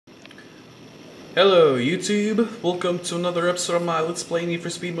Hello YouTube, welcome to another episode of my Let's Play Need for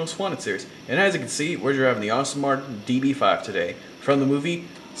Speed Most Wanted series. And as you can see, we're driving the Aston Martin DB5 today, from the movie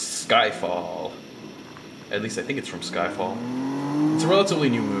Skyfall. At least I think it's from Skyfall. It's a relatively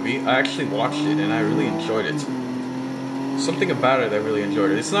new movie. I actually watched it and I really enjoyed it. Something about it I really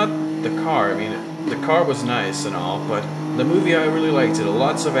enjoyed it. It's not the car, I mean, the car was nice and all, but the movie I really liked it.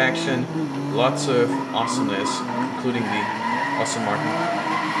 Lots of action, lots of awesomeness, including the Aston Martin.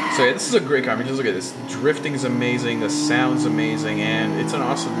 So yeah, this is a great car. I mean, just look at this. Drifting is amazing, the sound's amazing, and it's an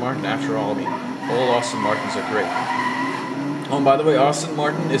Aston Martin after all. I mean, all Aston Martins are great. Oh, and by the way, Aston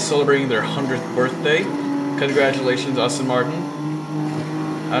Martin is celebrating their 100th birthday. Congratulations, Aston Martin.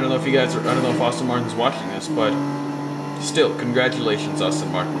 I don't know if Aston Martin's watching this, but still, congratulations,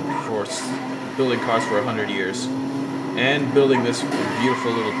 Aston Martin, for building cars for 100 years. And building this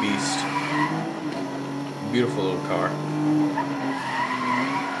beautiful little beast. Beautiful little car.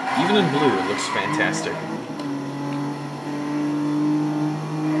 Even in blue, it looks fantastic.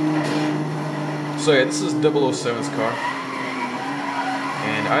 So yeah, this is 007's car.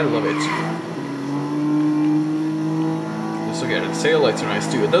 And I love it. Just look at it. The taillights are nice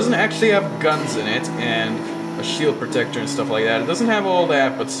too. It doesn't actually have guns in it and a shield protector and stuff like that. It doesn't have all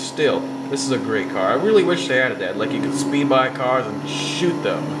that, but still, this is a great car. I really wish they added that. Like you could speed by cars and shoot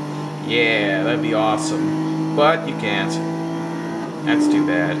them. Yeah, that'd be awesome. But you can't. That's too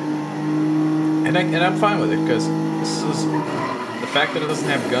bad. And I'm fine with it, because this is the fact that it doesn't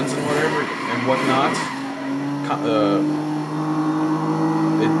have guns and whatever and whatnot.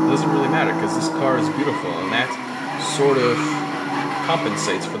 It doesn't really matter, because this car is beautiful, and that sort of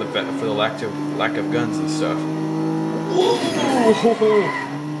compensates for the lack of guns and stuff. Whoa!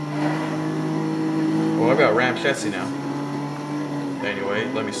 Well, I've got Ram chassis now. Anyway,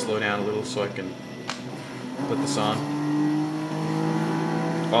 let me slow down a little so I can put this on.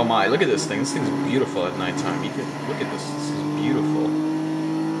 Oh my, look at this thing. This thing's beautiful at nighttime. You can look at this. This is beautiful.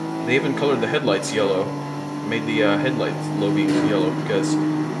 They even colored the headlights yellow. Made the headlights low beams yellow because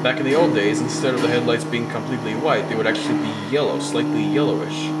back in the old days, instead of the headlights being completely white, they would actually be yellow, slightly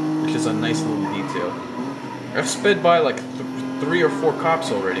yellowish, which is a nice little detail. I've sped by like 3 or 4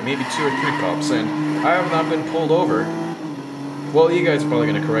 cops already, maybe 2 or 3 cops, and I have not been pulled over. Well, you guys are probably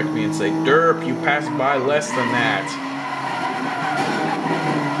going to correct me and say, "Derp, you passed by less than that."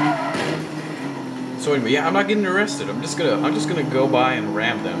 So anyway, yeah, I'm not getting arrested. I'm just gonna go by and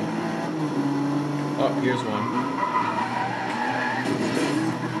ram them. Oh, here's one.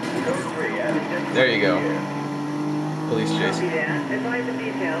 There you go. Police chase. Advise the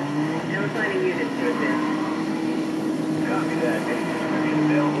details. Now assigning units to advance. Copy that.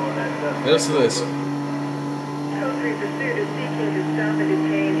 Listen to this. Code 3 pursuit is seeking to stop and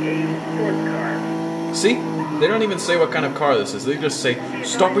detain a sports car. See? They don't even say what kind of car this is. They just say,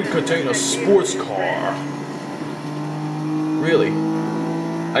 "Stop and contain a sports car." Really?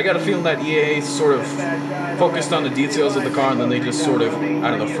 I got a feeling that EA sort of focused on the details of the car and then they just sort of,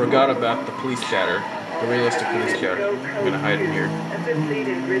 I don't know, forgot about the police chatter. The realistic police chatter. I'm gonna hide in here.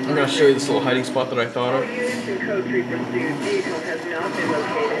 I'm gonna show you this little hiding spot that I thought of.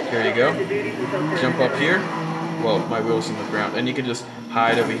 Here you go. Jump up here. Well, my wheel's in the ground. And you can just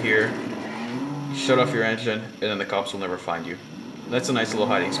hide over here. Shut off your engine, and then the cops will never find you. That's a nice little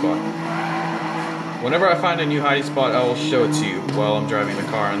hiding spot. Whenever I find a new hiding spot, I will show it to you while I'm driving the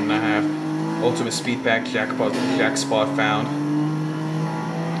car. And I have Ultimate Speed Pack, Jack Spot found.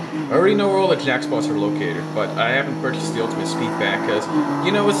 I already know where all the Jack Spots are located, but I haven't purchased the Ultimate Speed Pack because,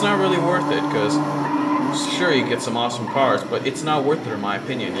 you know, it's not really worth it. Because, sure, you get some awesome cars, but it's not worth it in my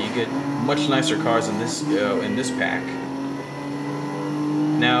opinion. You get much nicer cars in this pack.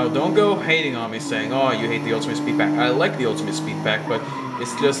 Now, don't go hating on me saying, "Oh, you hate the Ultimate Speed Pack." I like the Ultimate Speed Pack, but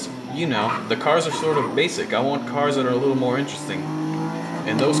it's just, you know, the cars are sort of basic. I want cars that are a little more interesting.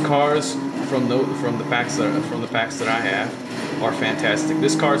 And those cars from the packs that I have are fantastic.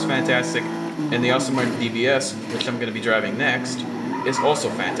 This car is fantastic, and the Aston Martin DBS, which I'm going to be driving next, is also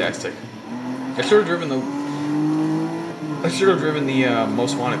fantastic. I should have driven the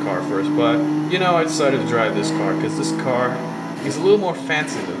Most Wanted car first, but you know, I decided to drive this car because this car is a little more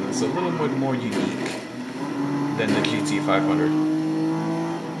fancy than this, a little bit more unique than the GT500.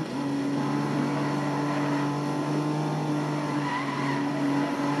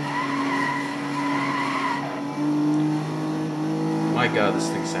 My god, this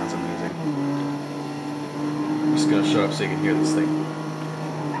thing sounds amazing. I'm just gonna shut up so you can hear this thing.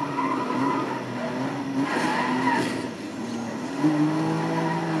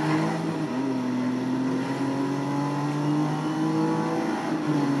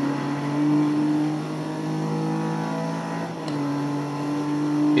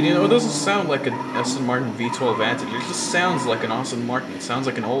 And you know, it doesn't sound like an Aston Martin V12 Vantage. It just sounds like an Aston Martin. It sounds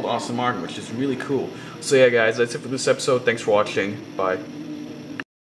like an old Aston Martin, which is really cool. So yeah, guys, that's it for this episode. Thanks for watching. Bye.